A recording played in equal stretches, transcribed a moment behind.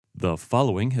The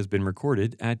following has been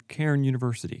recorded at Cairn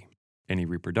University. Any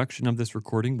reproduction of this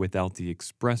recording without the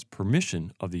express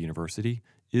permission of the university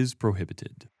is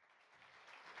prohibited.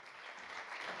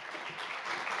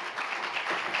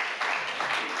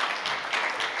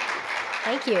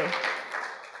 Thank you.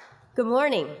 Good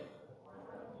morning.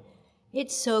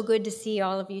 It's so good to see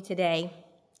all of you today,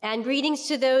 and greetings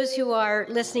to those who are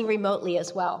listening remotely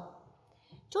as well.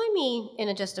 Join me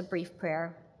in just a brief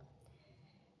prayer.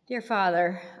 Dear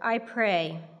Father, I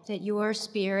pray that your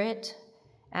Spirit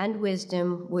and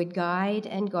wisdom would guide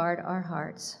and guard our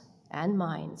hearts and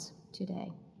minds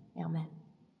today. Amen.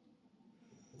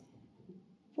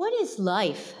 What is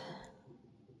life?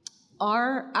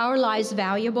 Are our lives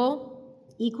valuable,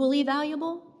 equally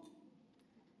valuable?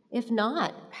 If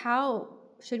not, how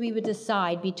should we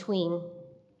decide between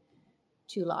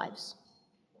two lives?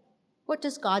 What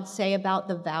does God say about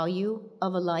the value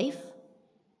of a life?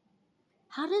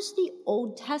 How does the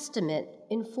Old Testament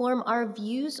inform our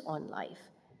views on life?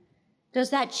 Does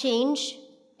that change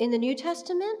in the New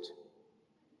Testament?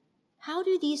 How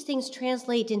do these things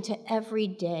translate into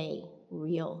everyday,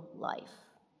 real life?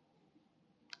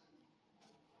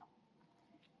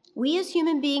 We as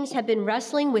human beings have been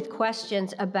wrestling with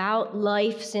questions about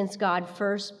life since God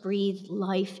first breathed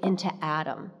life into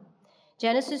Adam.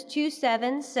 Genesis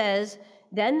 2:7 says,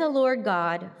 "Then the Lord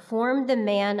God formed the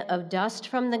man of dust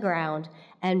from the ground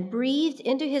and breathed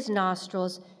into his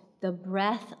nostrils the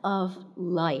breath of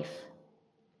life.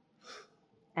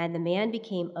 And the man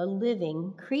became a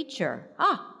living creature."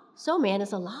 So man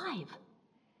is alive.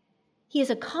 He is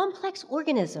a complex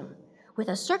organism with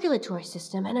a circulatory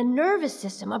system and a nervous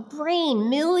system, a brain.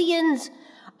 Millions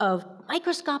of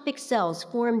microscopic cells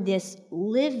form this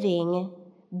living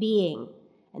being.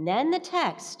 And then the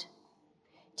text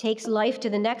takes life to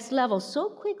the next level so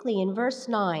quickly in verse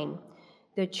 9.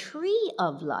 The tree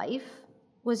of life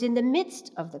was in the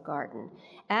midst of the garden,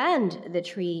 and the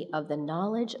tree of the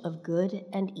knowledge of good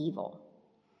and evil.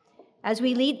 As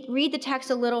we read the text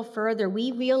a little further,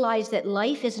 we realize that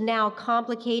life is now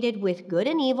complicated with good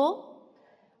and evil,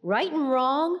 right and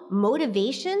wrong,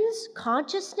 motivations,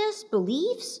 consciousness,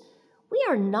 beliefs. We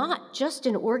are not just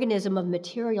an organism of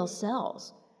material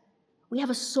cells. We have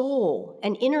a soul,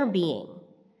 an inner being,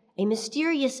 a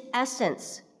mysterious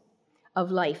essence of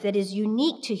life that is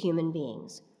unique to human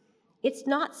beings. It's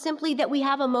not simply that we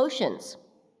have emotions.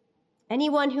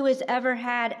 Anyone who has ever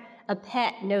had a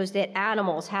pet knows that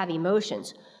animals have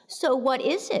emotions. So what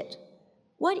is it?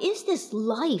 What is this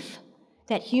life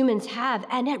that humans have,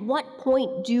 and at what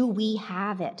point do we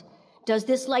have it? Does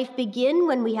this life begin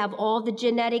when we have all the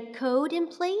genetic code in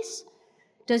place?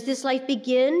 Does this life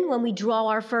begin when we draw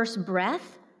our first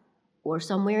breath, or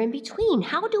somewhere in between?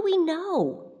 How do we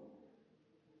know?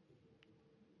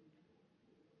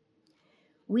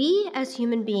 We as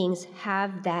human beings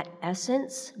have that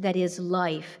essence that is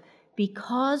life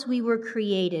because we were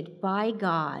created by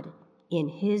God in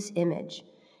his image.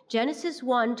 Genesis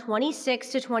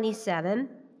 1:26-27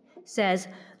 says,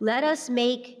 "Let us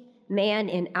make man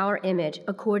in our image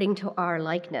according to our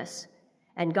likeness.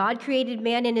 And God created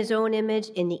man in his own image.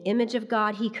 In the image of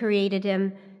God he created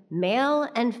him. Male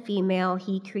and female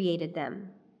he created them."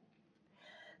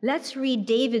 Let's read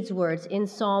David's words in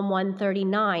Psalm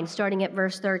 139, starting at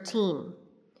verse 13.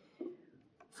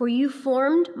 "For you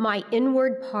formed my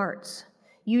inward parts.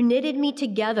 You knitted me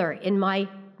together in my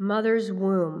mother's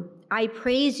womb. I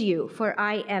praise you, for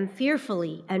I am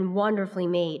fearfully and wonderfully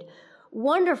made.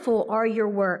 Wonderful are your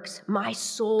works. My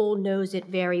soul knows it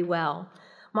very well.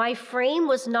 My frame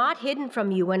was not hidden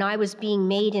from you when I was being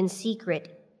made in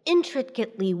secret,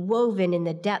 intricately woven in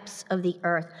the depths of the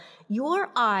earth. Your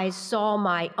eyes saw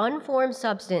my unformed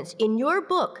substance. In your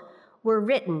book were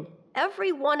written,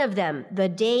 every one of them, the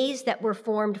days that were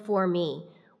formed for me,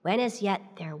 when as yet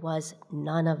there was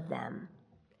none of them."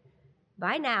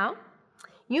 By now,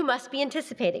 you must be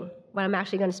anticipating what I'm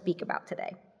actually going to speak about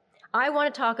today. I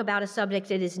want to talk about a subject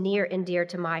that is near and dear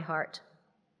to my heart.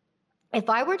 If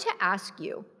I were to ask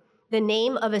you the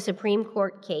name of a Supreme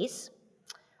Court case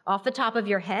off the top of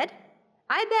your head,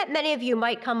 I bet many of you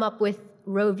might come up with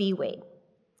Roe v. Wade.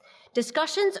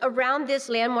 Discussions around this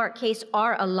landmark case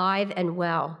are alive and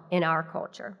well in our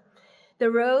culture.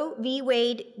 The Roe v.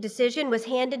 Wade decision was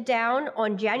handed down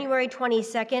on January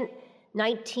 22nd,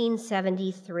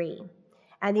 1973,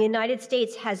 and the United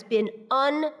States has been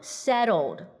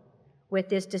unsettled with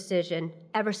this decision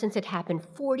ever since it happened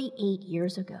 48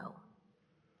 years ago.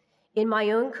 In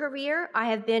my own career, I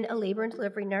have been a labor and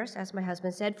delivery nurse, as my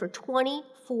husband said, for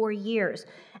 24 years.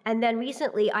 And then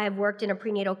recently, I have worked in a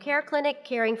prenatal care clinic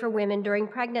caring for women during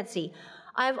pregnancy.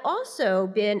 I've also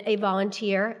been a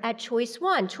volunteer at Choice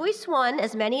One. Choice One,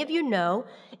 as many of you know,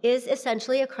 is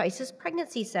essentially a crisis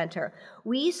pregnancy center.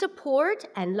 We support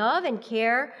and love and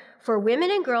care for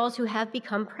women and girls who have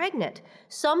become pregnant.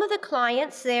 Some of the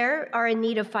clients there are in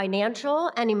need of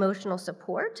financial and emotional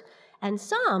support, and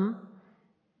some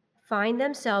find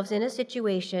themselves in a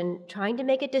situation trying to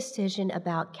make a decision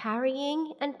about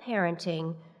carrying and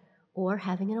parenting or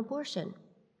having an abortion.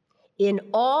 In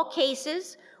all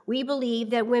cases, we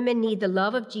believe that women need the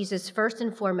love of Jesus first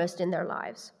and foremost in their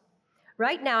lives.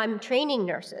 Right now, I'm training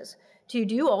nurses to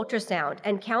do ultrasound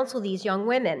and counsel these young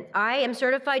women. I am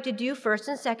certified to do first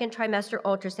and second trimester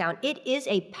ultrasound. It is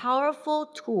a powerful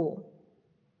tool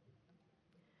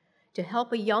to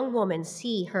help a young woman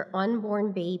see her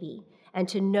unborn baby and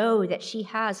to know that she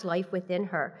has life within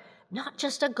her. Not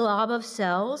just a glob of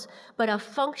cells, but a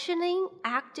functioning,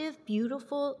 active,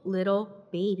 beautiful little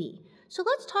baby. So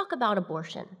let's talk about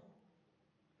abortion.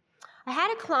 I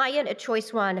had a client at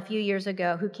Choice One a few years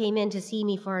ago who came in to see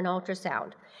me for an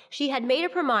ultrasound. She had made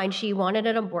up her mind she wanted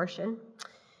an abortion,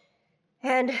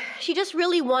 and she just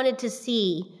really wanted to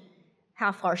see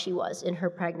how far she was in her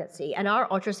pregnancy, and our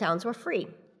ultrasounds were free.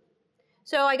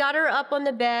 So I got her up on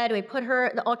the bed, we put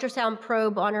the ultrasound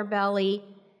probe on her belly,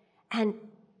 and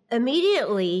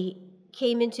immediately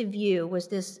came into view was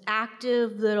this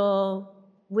active little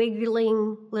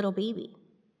wiggling little baby.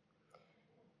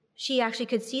 She actually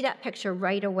could see that picture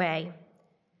right away.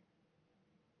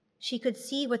 She could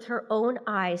see with her own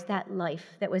eyes that life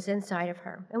that was inside of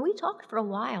her. And we talked for a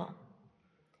while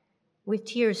with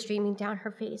tears streaming down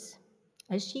her face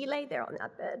as she lay there on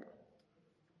that bed.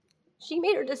 She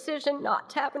made her decision not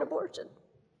to have an abortion.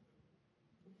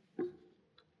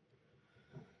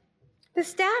 The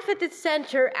staff at the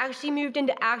center actually moved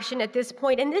into action at this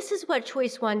point, and this is what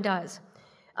Choice One does.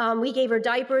 We gave her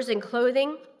diapers and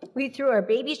clothing. We threw her a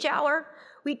baby shower.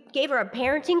 We gave her a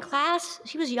parenting class.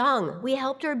 She was young. We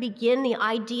helped her begin the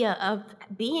idea of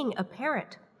being a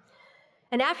parent.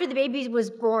 And after the baby was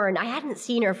born, I hadn't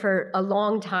seen her for a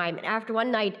long time. And after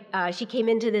one night, she came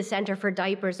into the center for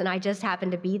diapers, and I just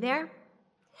happened to be there.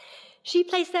 She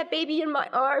placed that baby in my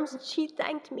arms, and she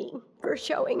thanked me for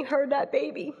showing her that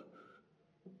baby.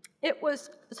 It was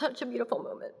such a beautiful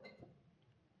moment.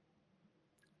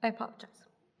 I apologize.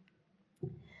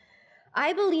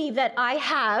 I believe that I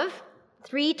have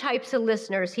 3 types of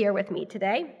listeners here with me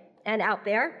today and out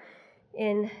there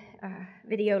in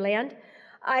video land.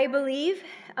 I believe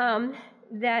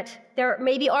that there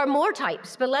maybe are more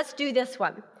types, but let's do this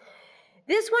one.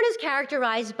 This one is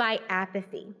characterized by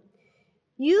apathy.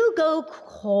 You go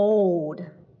cold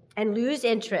and lose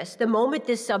interest the moment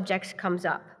this subject comes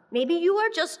up. Maybe you are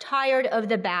just tired of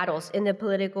the battles in the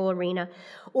political arena,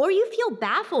 or you feel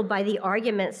baffled by the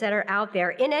arguments that are out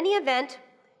there. In any event,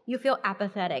 you feel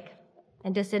apathetic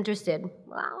and disinterested.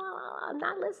 Well, I'm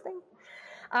not listening.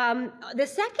 The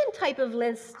second type of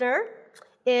listener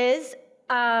is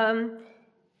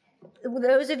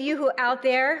those of you who are out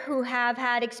there who have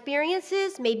had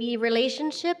experiences, maybe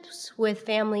relationships with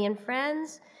family and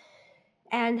friends,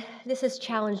 and this has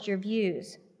challenged your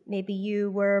views. Maybe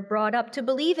you were brought up to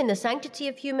believe in the sanctity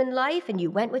of human life, and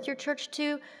you went with your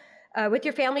with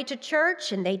your family to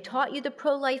church, and they taught you the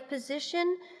pro-life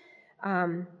position.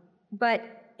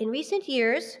 But in recent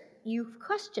years, you've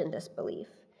questioned this belief,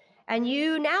 and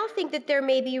you now think that there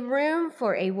may be room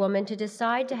for a woman to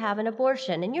decide to have an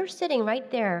abortion, and you're sitting right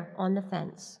there on the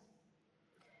fence.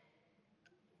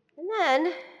 And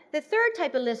then the third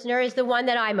type of listener is the one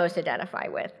that I most identify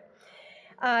with.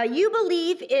 You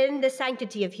believe in the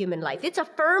sanctity of human life. It's a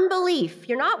firm belief.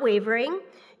 You're not wavering.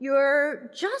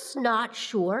 You're just not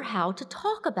sure how to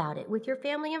talk about it with your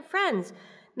family and friends,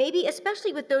 maybe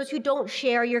especially with those who don't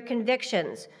share your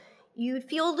convictions. You'd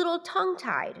feel a little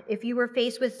tongue-tied if you were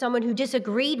faced with someone who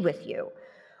disagreed with you,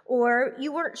 or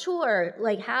you weren't sure,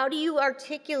 like, how do you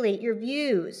articulate your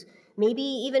views, maybe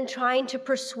even trying to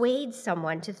persuade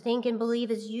someone to think and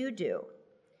believe as you do.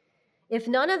 If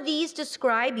none of these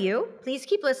describe you, please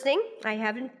keep listening. I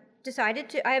have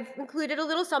included a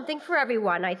little something for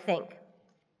everyone, I think.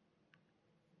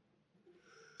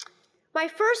 My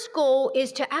first goal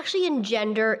is to actually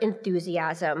engender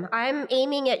enthusiasm. I'm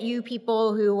aiming at you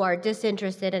people who are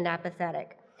disinterested and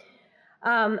apathetic.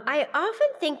 I often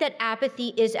think that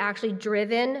apathy is actually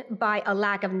driven by a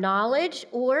lack of knowledge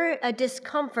or a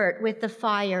discomfort with the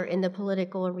fire in the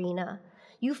political arena.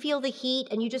 You feel the heat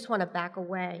and you just want to back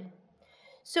away.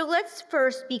 So let's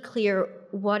first be clear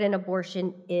what an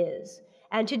abortion is.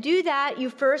 And to do that, you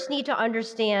first need to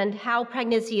understand how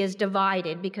pregnancy is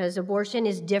divided, because abortion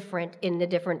is different in the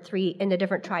different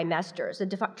trimesters. The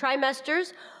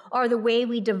trimesters are the way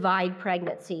we divide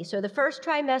pregnancy. So the first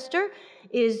trimester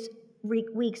is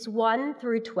weeks 1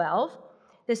 through 12.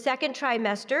 The second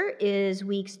trimester is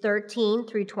weeks 13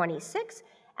 through 26.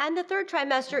 And the third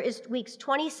trimester is weeks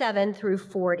 27 through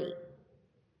 40.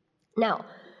 Now,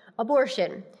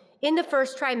 abortion. In the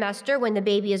first trimester, when the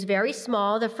baby is very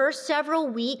small, the first several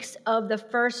weeks of the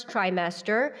first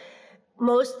trimester,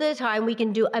 most of the time we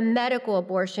can do a medical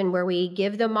abortion where we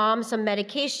give the mom some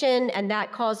medication and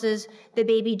that causes the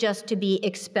baby just to be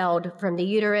expelled from the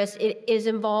uterus. It is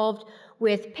involved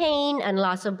with pain and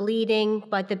lots of bleeding,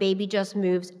 but the baby just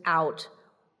moves out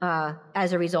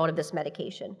as a result of this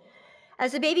medication.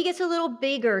 As the baby gets a little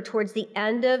bigger towards the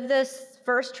end of this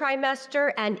first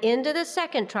trimester and into the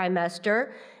second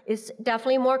trimester, it's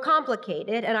definitely more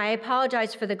complicated, and I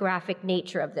apologize for the graphic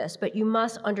nature of this, but you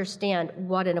must understand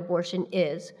what an abortion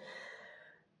is.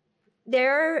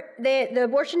 The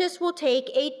abortionist will take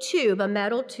a tube, a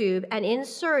metal tube, and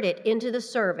insert it into the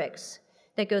cervix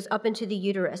that goes up into the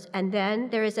uterus, and then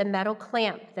there is a metal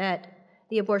clamp that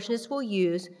the abortionist will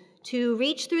use to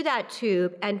reach through that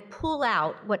tube and pull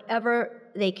out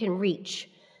whatever they can reach.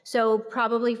 So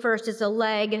probably first is a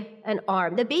leg, an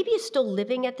arm. The baby is still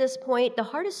living at this point. The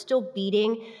heart is still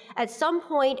beating. At some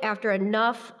point, after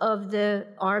enough of the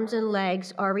arms and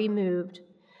legs are removed,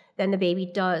 then the baby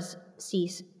does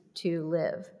cease to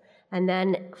live. And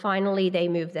then finally, they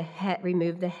remove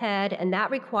the head, and that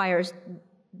requires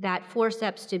that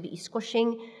forceps to be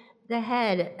squishing the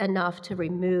head enough to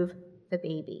remove the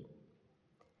baby.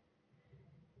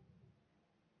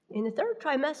 In the third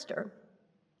trimester,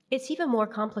 it's even more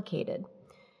complicated.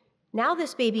 Now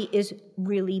this baby is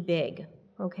really big,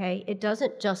 okay? It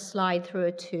doesn't just slide through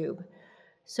a tube.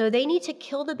 So they need to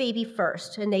kill the baby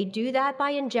first, and they do that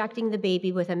by injecting the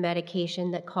baby with a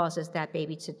medication that causes that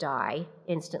baby to die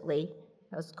instantly,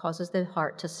 causes the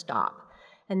heart to stop.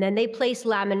 And then they place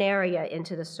laminaria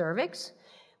into the cervix,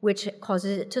 which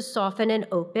causes it to soften and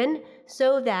open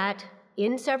so that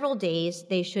in several days,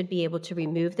 they should be able to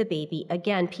remove the baby,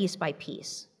 again, piece by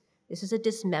piece. This is a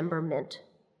dismemberment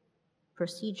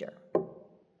procedure.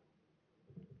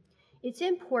 It's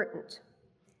important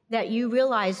that you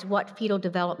realize what fetal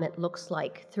development looks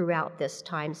like throughout this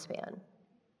time span.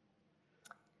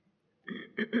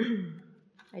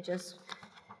 I just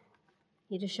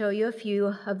need to show you a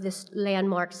few of this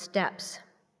landmark steps.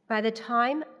 By the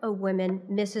time a woman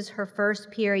misses her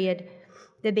first period,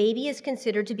 the baby is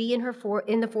considered to be in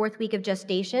the fourth week of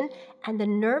gestation, and the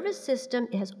nervous system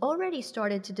has already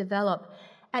started to develop.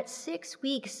 At 6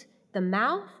 weeks, the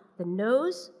mouth, the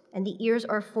nose, and the ears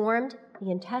are formed.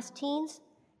 The intestines,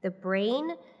 the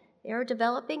brain, they are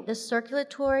developing. The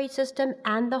circulatory system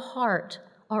and the heart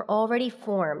are already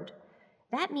formed.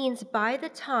 That means by the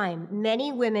time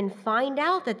many women find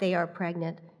out that they are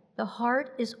pregnant, the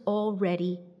heart is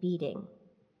already beating.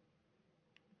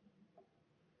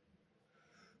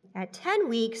 At 10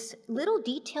 weeks, little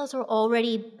details are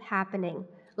already happening,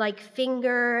 like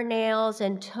fingernails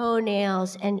and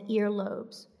toenails and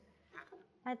earlobes.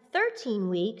 At 13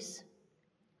 weeks,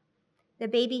 the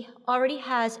baby already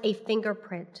has a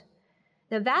fingerprint.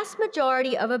 The vast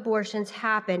majority of abortions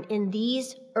happen in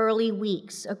these early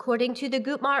weeks. According to the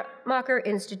Guttmacher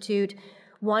Institute,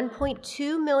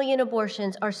 1.2 million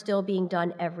abortions are still being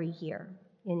done every year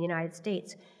in the United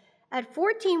States. At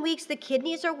 14 weeks, the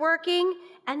kidneys are working,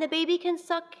 and the baby can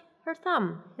suck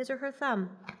his or her thumb.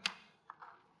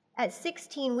 At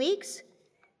 16 weeks,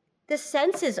 the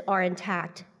senses are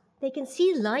intact. They can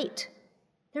see light.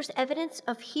 There's evidence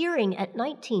of hearing at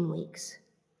 19 weeks.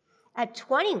 At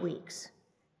 20 weeks,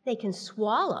 they can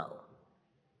swallow.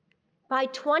 By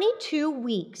 22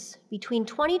 weeks, between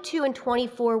 22 and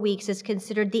 24 weeks is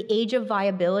considered the age of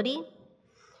viability,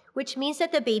 which means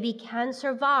that the baby can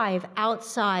survive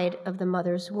outside of the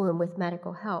mother's womb with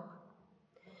medical help.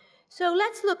 So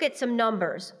let's look at some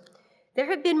numbers. There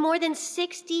have been more than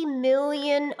 60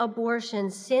 million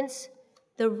abortions since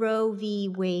the Roe v.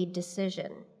 Wade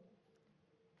decision.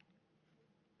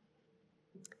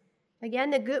 Again,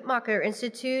 the Guttmacher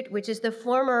Institute, which is the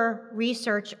former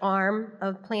research arm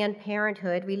of Planned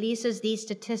Parenthood, releases these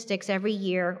statistics every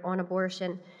year on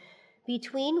abortion.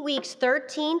 Between weeks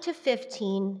 13 to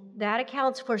 15, that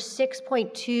accounts for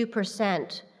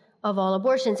 6.2% of all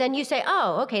abortions. And you say,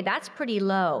 oh, okay, that's pretty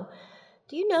low.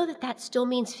 Do you know that that still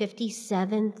means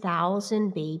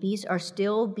 57,000 babies are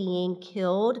still being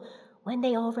killed when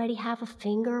they already have a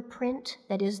fingerprint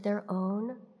that is their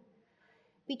own?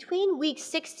 Between weeks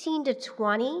 16 to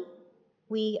 20,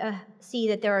 we see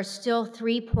that there are still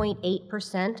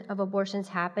 3.8% of abortions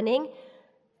happening.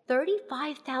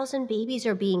 35,000 babies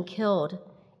are being killed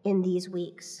in these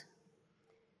weeks.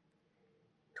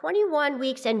 21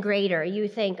 weeks and greater, you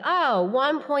think, oh,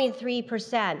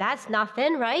 1.3%, that's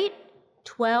nothing, right?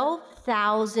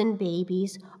 12,000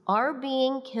 babies are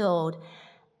being killed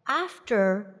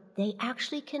after they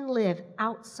actually can live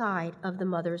outside of the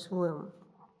mother's womb.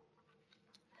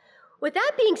 With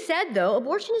that being said, though,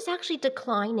 abortion is actually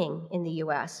declining in the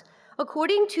U.S.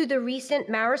 According to the recent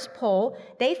Marist poll,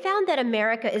 they found that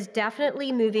America is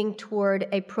definitely moving toward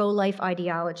a pro-life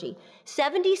ideology.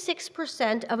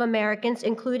 76% of Americans,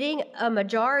 including a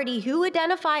majority who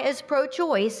identify as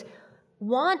pro-choice,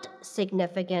 want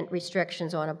significant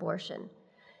restrictions on abortion.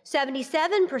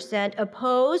 77%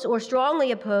 oppose or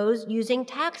strongly oppose using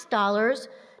tax dollars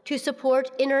to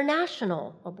support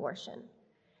international abortion.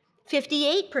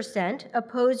 58%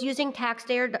 oppose using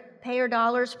taxpayer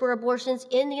dollars for abortions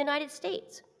in the United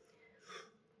States.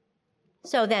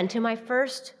 So then, to my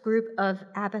first group of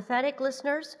apathetic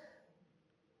listeners,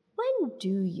 when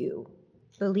do you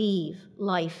believe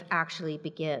life actually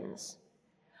begins?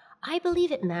 I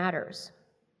believe it matters.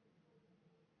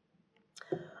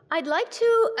 I'd like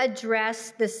to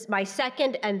address my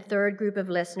second and third group of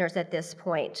listeners at this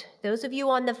point. Those of you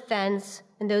on the fence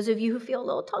and those of you who feel a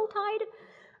little tongue-tied,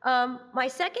 my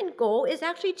second goal is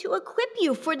actually to equip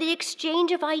you for the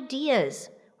exchange of ideas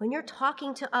when you're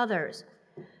talking to others.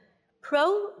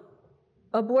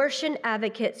 Pro-abortion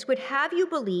advocates would have you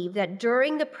believe that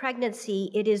during the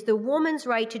pregnancy, it is the woman's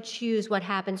right to choose what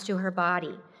happens to her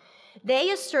body.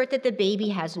 They assert that the baby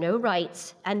has no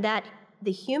rights and that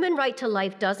the human right to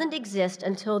life doesn't exist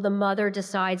until the mother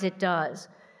decides it does.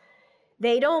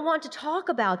 They don't want to talk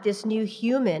about this new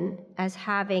human as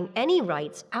having any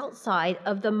rights outside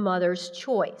of the mother's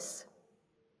choice.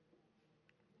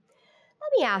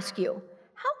 Let me ask you,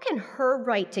 how can her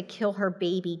right to kill her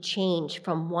baby change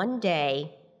from one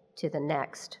day to the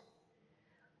next?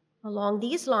 Along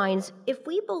these lines, if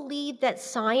we believe that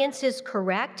science is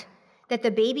correct, that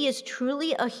the baby is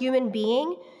truly a human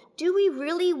being, do we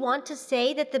really want to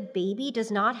say that the baby does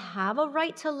not have a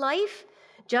right to life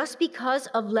just because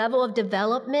of level of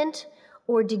development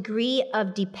or degree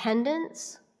of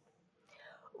dependence?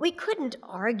 We couldn't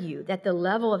argue that the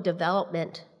level of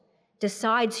development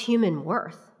decides human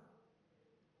worth.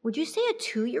 Would you say a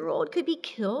 2-year-old could be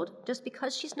killed just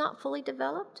because she's not fully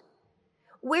developed?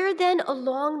 Where then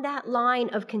along that line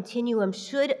of continuum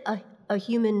should a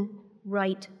human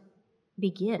right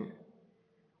begin?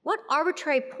 What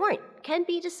arbitrary point can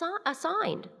be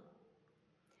assigned?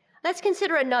 Let's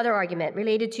consider another argument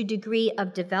related to degree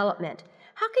of development.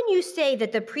 How can you say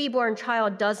that the preborn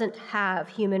child doesn't have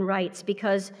human rights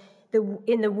because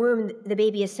in the womb, the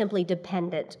baby is simply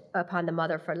dependent upon the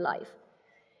mother for life?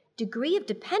 Degree of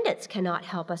dependence cannot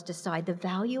help us decide the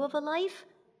value of a life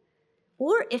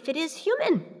or if it is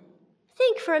human.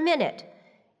 Think for a minute.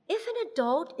 If an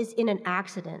adult is in an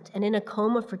accident and in a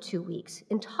coma for 2 weeks,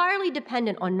 entirely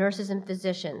dependent on nurses and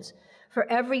physicians for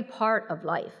every part of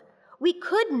life, we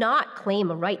could not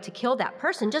claim a right to kill that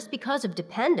person just because of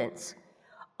dependence.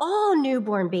 All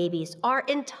newborn babies are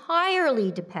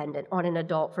entirely dependent on an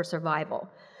adult for survival.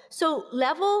 So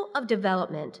level of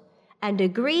development and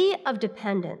degree of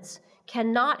dependence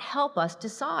cannot help us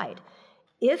decide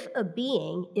if a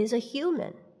being is a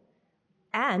human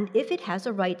and if it has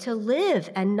a right to live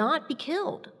and not be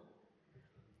killed.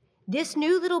 This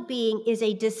new little being is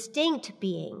a distinct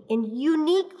being and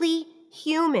uniquely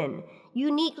human,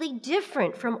 uniquely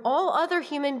different from all other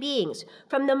human beings.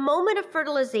 From the moment of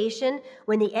fertilization,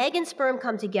 when the egg and sperm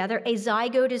come together, a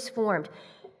zygote is formed.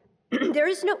 There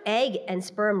is no egg and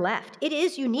sperm left. It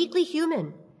is uniquely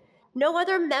human. No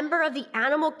other member of the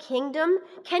animal kingdom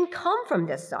can come from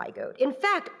this zygote. In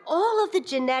fact, all of the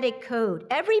genetic code,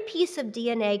 every piece of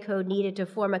DNA code needed to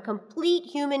form a complete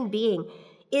human being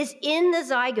is in the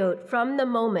zygote from the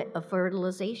moment of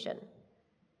fertilization.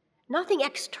 Nothing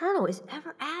external is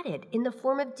ever added in the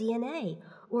form of DNA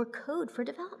or code for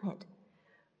development.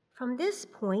 From this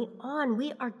point on,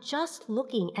 we are just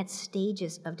looking at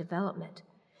stages of development.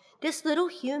 This little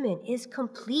human is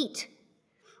complete,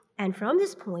 and from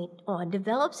this point on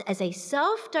develops as a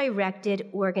self-directed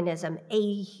organism,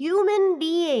 a human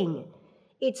being.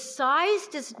 Its size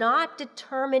does not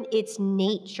determine its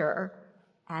nature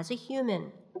as a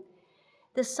human.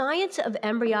 The science of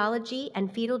embryology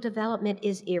and fetal development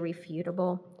is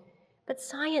irrefutable, but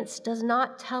science does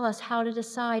not tell us how to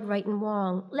decide right and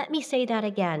wrong. Let me say that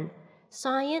again.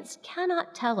 Science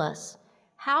cannot tell us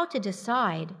how to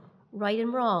decide right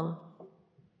and wrong.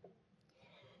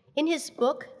 In his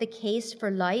book, The Case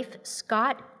for Life,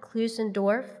 Scott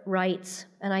Klusendorf writes,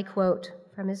 and I quote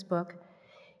from his book,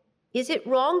 "Is it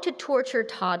wrong to torture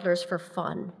toddlers for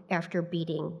fun after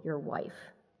beating your wife?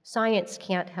 Science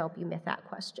can't help you with that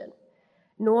question.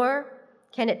 nor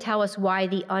can it tell us why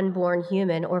the unborn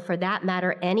human, or for that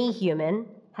matter, any human,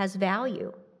 has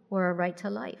value or a right to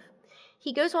life.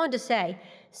 He goes on to say,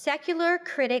 secular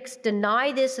critics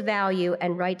deny this value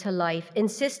and right to life,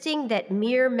 insisting that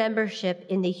mere membership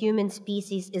in the human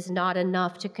species is not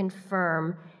enough to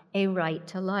confirm a right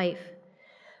to life.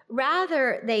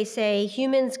 Rather, they say,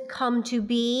 humans come to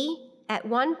be at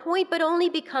one point, but only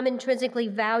become intrinsically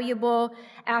valuable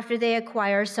after they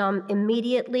acquire some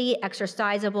immediately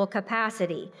exercisable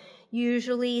capacity,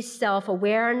 usually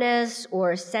self-awareness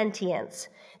or sentience,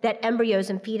 that embryos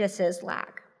and fetuses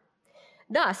lack.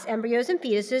 Thus, embryos and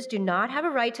fetuses do not have a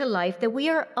right to life that we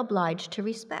are obliged to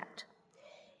respect.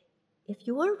 If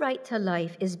your right to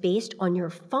life is based on your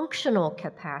functional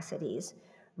capacities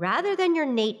rather than your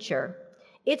nature,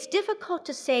 it's difficult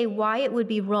to say why it would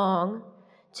be wrong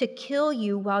to kill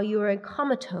you while you are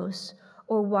comatose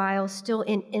or while still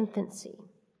in infancy.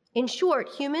 In short,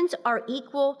 humans are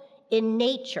equal in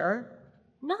nature,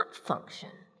 not function.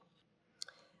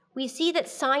 We see that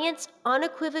science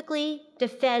unequivocally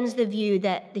defends the view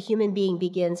that the human being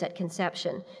begins at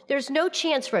conception. There's no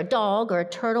chance for a dog or a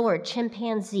turtle or a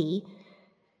chimpanzee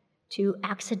to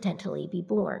accidentally be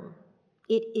born.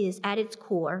 It is at its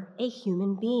core a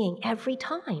human being every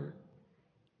time.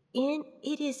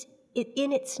 It is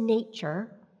in its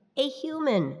nature a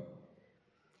human.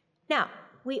 Now,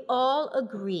 we all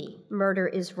agree murder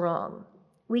is wrong.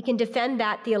 We can defend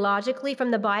that theologically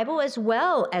from the Bible as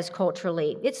well as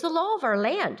culturally. It's the law of our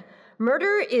land.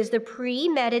 Murder is the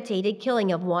premeditated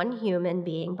killing of one human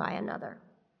being by another.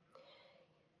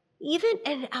 Even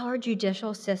in our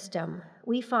judicial system,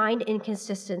 we find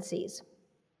inconsistencies.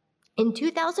 In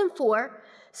 2004,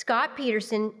 Scott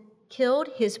Peterson killed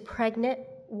his pregnant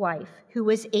wife, who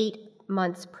was 8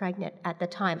 months pregnant at the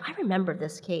time. I remember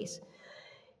this case.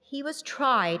 He was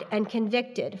tried and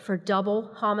convicted for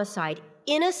double homicide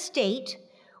in a state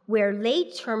where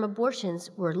late-term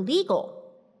abortions were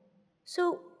legal.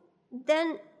 So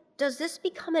then, does this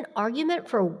become an argument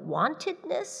for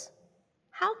wantedness?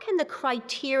 How can the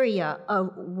criteria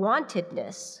of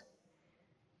wantedness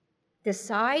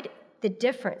decide the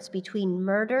difference between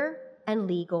murder and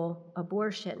legal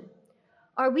abortion?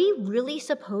 Are we really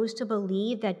supposed to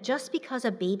believe that just because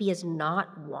a baby is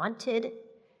not wanted,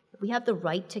 we have the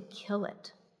right to kill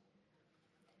it?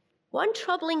 One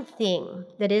troubling thing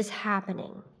that is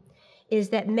happening is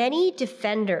that many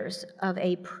defenders of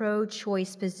a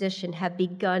pro-choice position have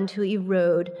begun to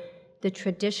erode the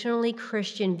traditionally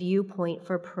Christian viewpoint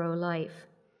for pro-life.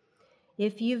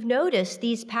 If you've noticed,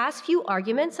 these past few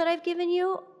arguments that I've given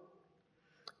you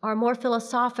are more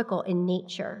philosophical in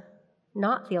nature,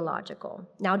 not theological.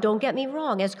 Now, don't get me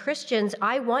wrong. As Christians,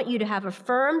 I want you to have a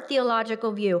firm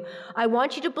theological view. I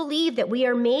want you to believe that we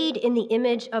are made in the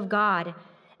image of God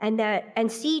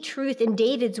and see truth in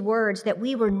David's words that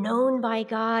we were known by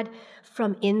God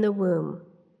from in the womb.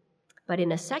 But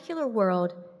in a secular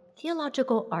world,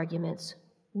 theological arguments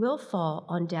will fall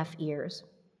on deaf ears.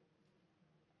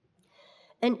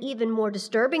 An even more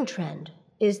disturbing trend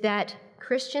is that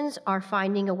Christians are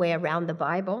finding a way around the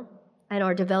Bible and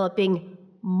are developing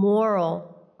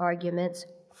moral arguments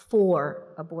for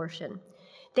abortion.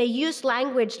 They use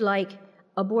language like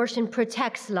abortion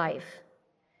protects life,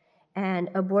 and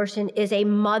abortion is a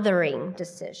mothering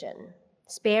decision,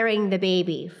 sparing the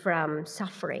baby from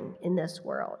suffering in this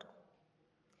world.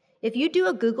 If you do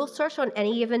a Google search on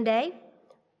any given day,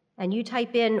 and you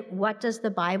type in, what does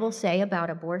the Bible say about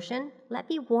abortion? Let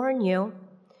me warn you,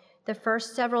 the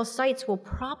first several sites will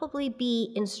probably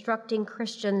be instructing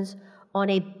Christians on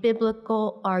a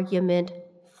biblical argument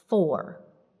for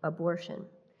abortion.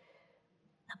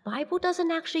 The Bible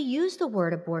doesn't actually use the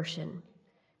word abortion.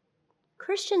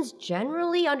 Christians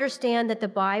generally understand that the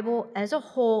Bible as a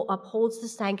whole upholds the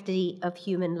sanctity of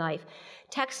human life.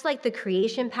 Texts like the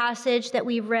creation passage that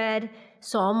we've read,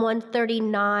 Psalm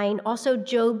 139, also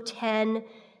Job 10,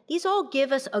 these all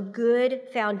give us a good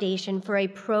foundation for a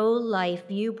pro-life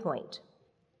viewpoint.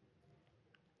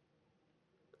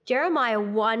 Jeremiah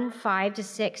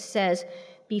 1:5-6 says,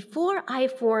 "Before I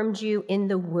formed you in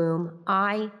the womb,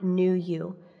 I knew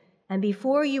you, and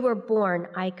before you were born,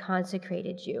 I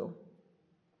consecrated you."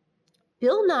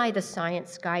 Bill Nye, the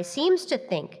science guy, seems to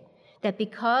think that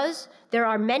because there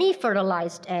are many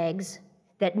fertilized eggs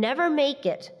that never make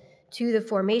it to the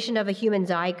formation of a human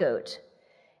zygote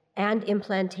and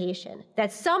implantation,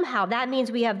 that somehow that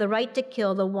means we have the right to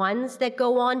kill the ones that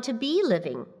go on to be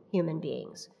living human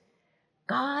beings.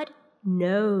 God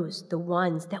knows the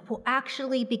ones that will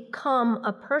actually become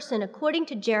a person. According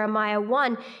to Jeremiah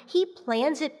 1, he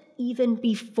plans it even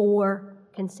before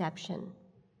conception.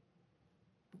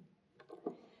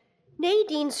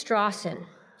 Nadine Strawson,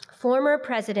 former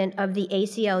president of the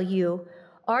ACLU,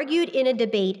 argued in a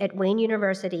debate at Wayne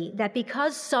University that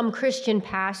because some Christian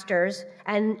pastors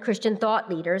and Christian thought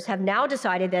leaders have now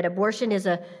decided that abortion is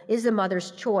the mother's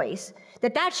choice,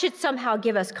 that should somehow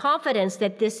give us confidence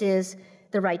that this is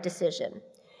the right decision.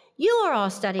 You are all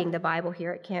studying the Bible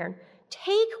here at Cairn.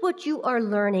 Take what you are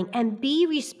learning and be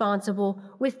responsible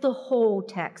with the whole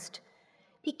text.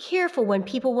 Be careful when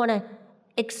people want to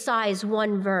excise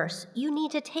one verse. You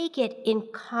need to take it in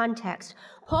context.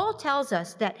 Paul tells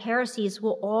us that heresies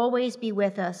will always be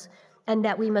with us and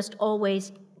that we must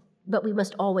always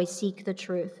seek the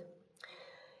truth.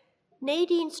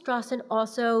 Nadine Strawson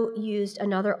also used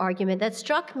another argument that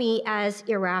struck me as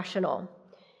irrational.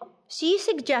 She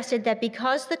suggested that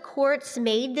because the courts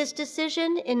made this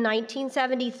decision in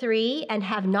 1973 and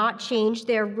have not changed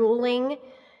their ruling,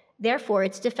 therefore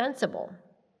it's defensible.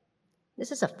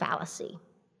 This is a fallacy.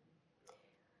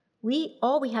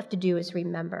 All we have to do is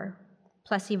remember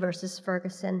Plessy versus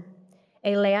Ferguson,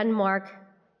 a landmark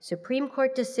Supreme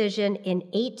Court decision in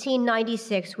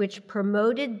 1896 which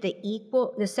promoted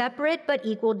the separate but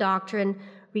equal doctrine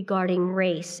regarding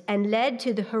race and led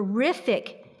to the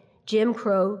horrific Jim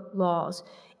Crow laws.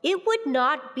 It would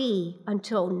not be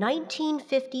until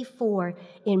 1954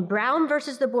 in Brown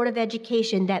versus the Board of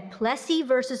Education that Plessy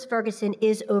versus Ferguson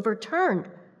is overturned.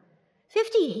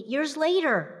 50 years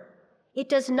later, it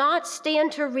does not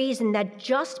stand to reason that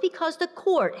just because the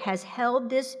court has held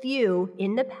this view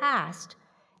in the past,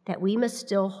 that we must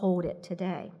still hold it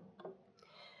today.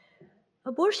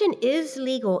 Abortion is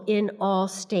legal in all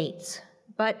states,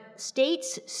 but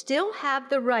states still have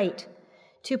the right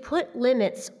to put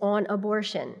limits on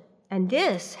abortion, and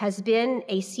this has been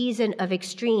a season of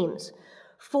extremes.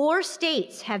 4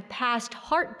 states have passed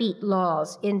heartbeat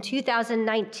laws in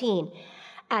 2019,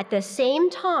 at the same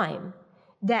time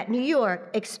that New York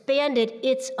expanded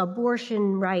its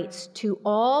abortion rights to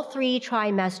all 3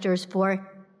 trimesters for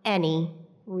any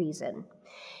reason.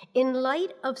 In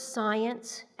light of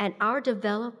science and our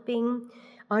developing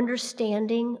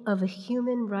understanding of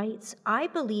human rights, I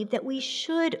believe that we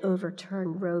should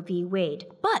overturn Roe v. Wade.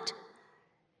 But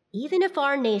even if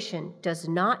our nation does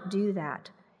not do that,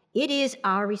 it is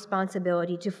our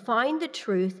responsibility to find the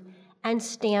truth and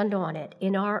stand on it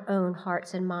in our own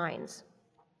hearts and minds.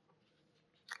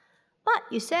 But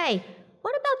you say,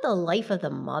 what about the life of the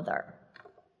mother?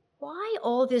 Why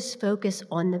all this focus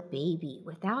on the baby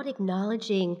without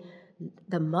acknowledging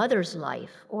the mother's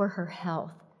life or her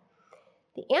health?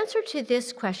 The answer to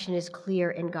this question is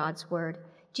clear in God's word.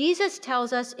 Jesus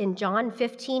tells us in John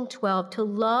 15:12 to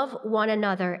love one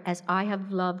another as I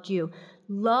have loved you.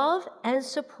 Love and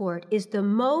support is the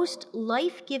most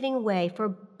life-giving way for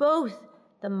both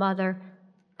the mother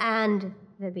and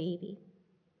the baby.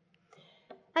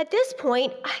 At this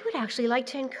point, I would actually like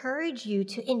to encourage you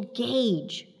to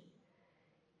engage.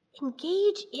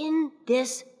 Engage in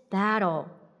this battle.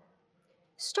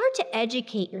 Start to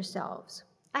educate yourselves.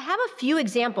 I have a few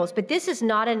examples, but this is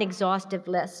not an exhaustive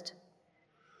list.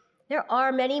 There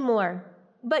are many more,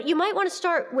 but you might want to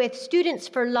start with Students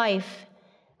for Life,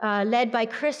 led by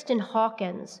Kristen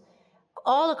Hawkins.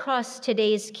 All across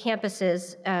today's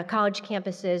campuses, college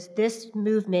campuses, this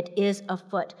movement is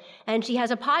afoot. And she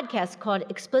has a podcast called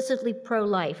Explicitly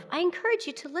Pro-Life. I encourage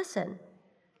you to listen.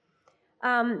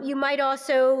 You might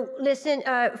also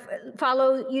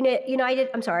follow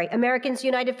Americans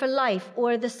United for Life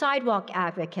or the Sidewalk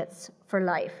Advocates for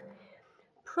Life.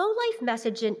 Pro-life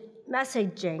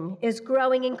messaging is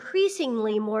growing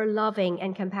increasingly more loving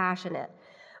and compassionate.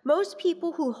 Most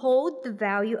people who hold the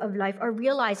value of life are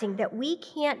realizing that we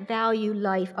can't value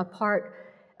life apart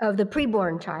of the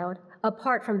preborn child,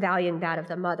 apart from valuing that of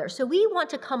the mother. So we want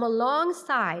to come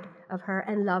alongside of her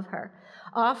and love her.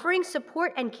 Offering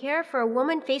support and care for a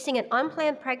woman facing an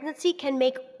unplanned pregnancy can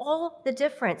make all the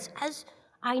difference, as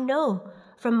I know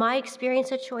from my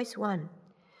experience at Choice One.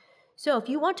 So if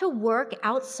you want to work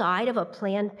outside of a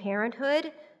Planned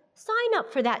Parenthood, sign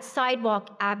up for that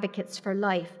Sidewalk Advocates for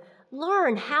Life.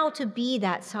 Learn how to be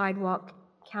that sidewalk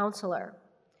counselor.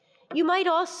 You might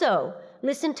also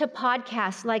listen to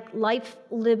podcasts like Life,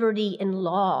 Liberty, and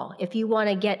Law if you want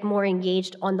to get more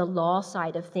engaged on the law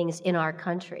side of things in our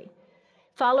country.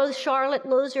 Follow the Charlotte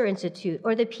Lozer Institute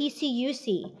or the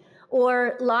PCUC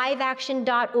or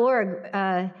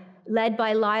liveaction.org, led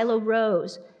by Lila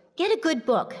Rose. Get a good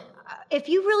book. If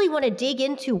you really want to dig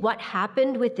into what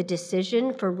happened with the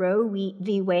decision for Roe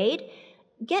v. Wade,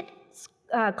 get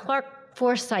Clark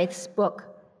Forsyth's book,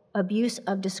 Abuse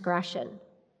of Discretion.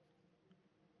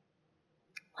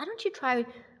 Why don't you try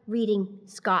reading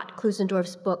Scott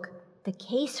Klusendorf's book, The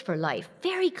Case for Life?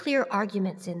 Very clear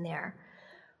arguments in there.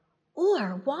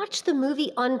 Or watch the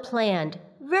movie Unplanned.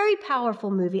 Very powerful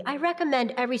movie. I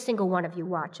recommend every single one of you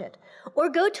watch it. Or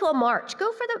go to a march.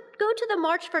 Go to the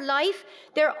March for Life.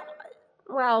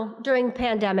 During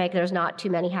pandemic, there's not too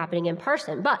many happening in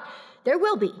person, but there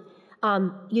will be.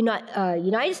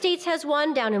 United States has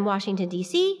one down in Washington,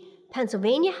 D.C.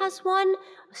 Pennsylvania has one.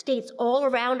 States all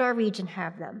around our region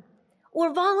have them.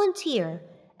 Or volunteer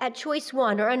at Choice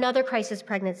One or another crisis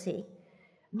pregnancy.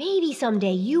 Maybe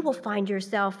someday you will find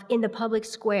yourself in the public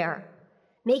square,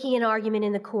 making an argument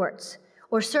in the courts,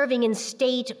 or serving in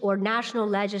state or national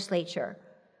legislature.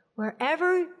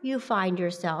 Wherever you find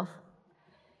yourself,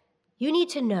 you need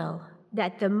to know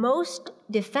that the most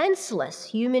defenseless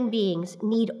human beings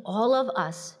need all of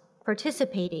us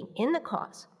participating in the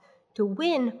cause to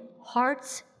win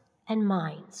hearts and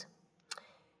minds.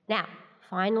 Now,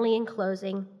 finally, in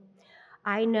closing,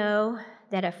 I know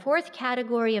that a fourth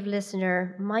category of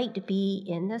listener might be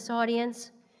in this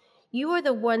audience. You are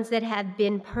the ones that have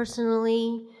been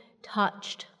personally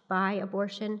touched by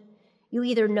abortion. You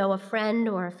either know a friend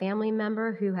or a family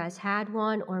member who has had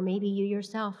one, or maybe you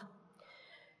yourself.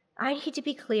 I need to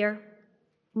be clear,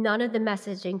 none of the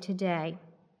messaging today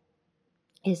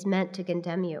is meant to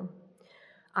condemn you.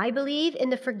 I believe in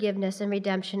the forgiveness and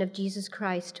redemption of Jesus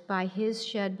Christ by his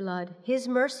shed blood. His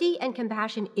mercy and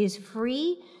compassion is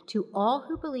free to all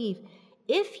who believe.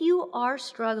 If you are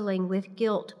struggling with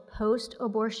guilt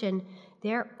post-abortion,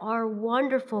 there are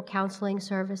wonderful counseling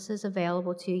services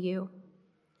available to you.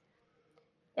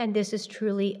 And this is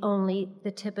truly only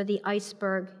the tip of the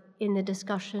iceberg in the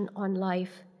discussion on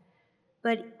life.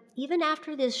 But even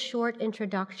after this short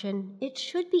introduction, it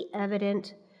should be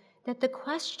evident that the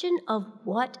question of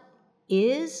what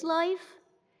is life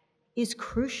is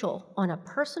crucial on a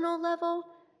personal level,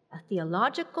 a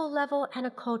theological level, and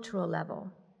a cultural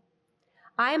level.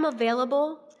 I am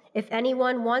available if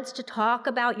anyone wants to talk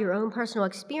about your own personal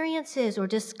experiences or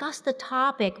discuss the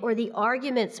topic or the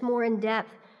arguments more in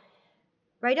depth.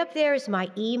 Right up there is my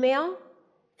email.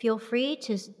 Feel free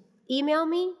to email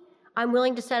me. I'm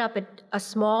willing to set up a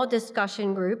small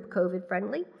discussion group,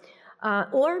 COVID-friendly,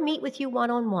 or meet with you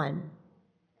one-on-one.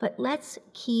 But let's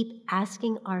keep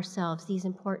asking ourselves these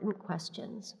important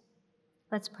questions.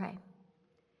 Let's pray.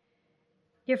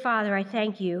 Dear Father, I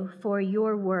thank you for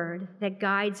your word that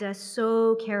guides us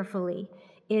so carefully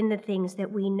in the things that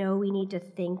we know we need to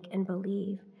think and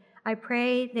believe. I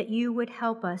pray that you would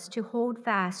help us to hold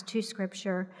fast to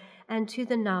Scripture and to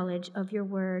the knowledge of your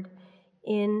word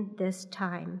in this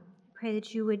time. I pray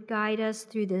that you would guide us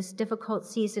through this difficult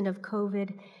season of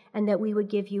COVID, and that we would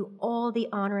give you all the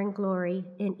honor and glory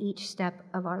in each step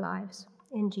of our lives.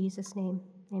 In Jesus' name,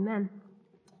 amen.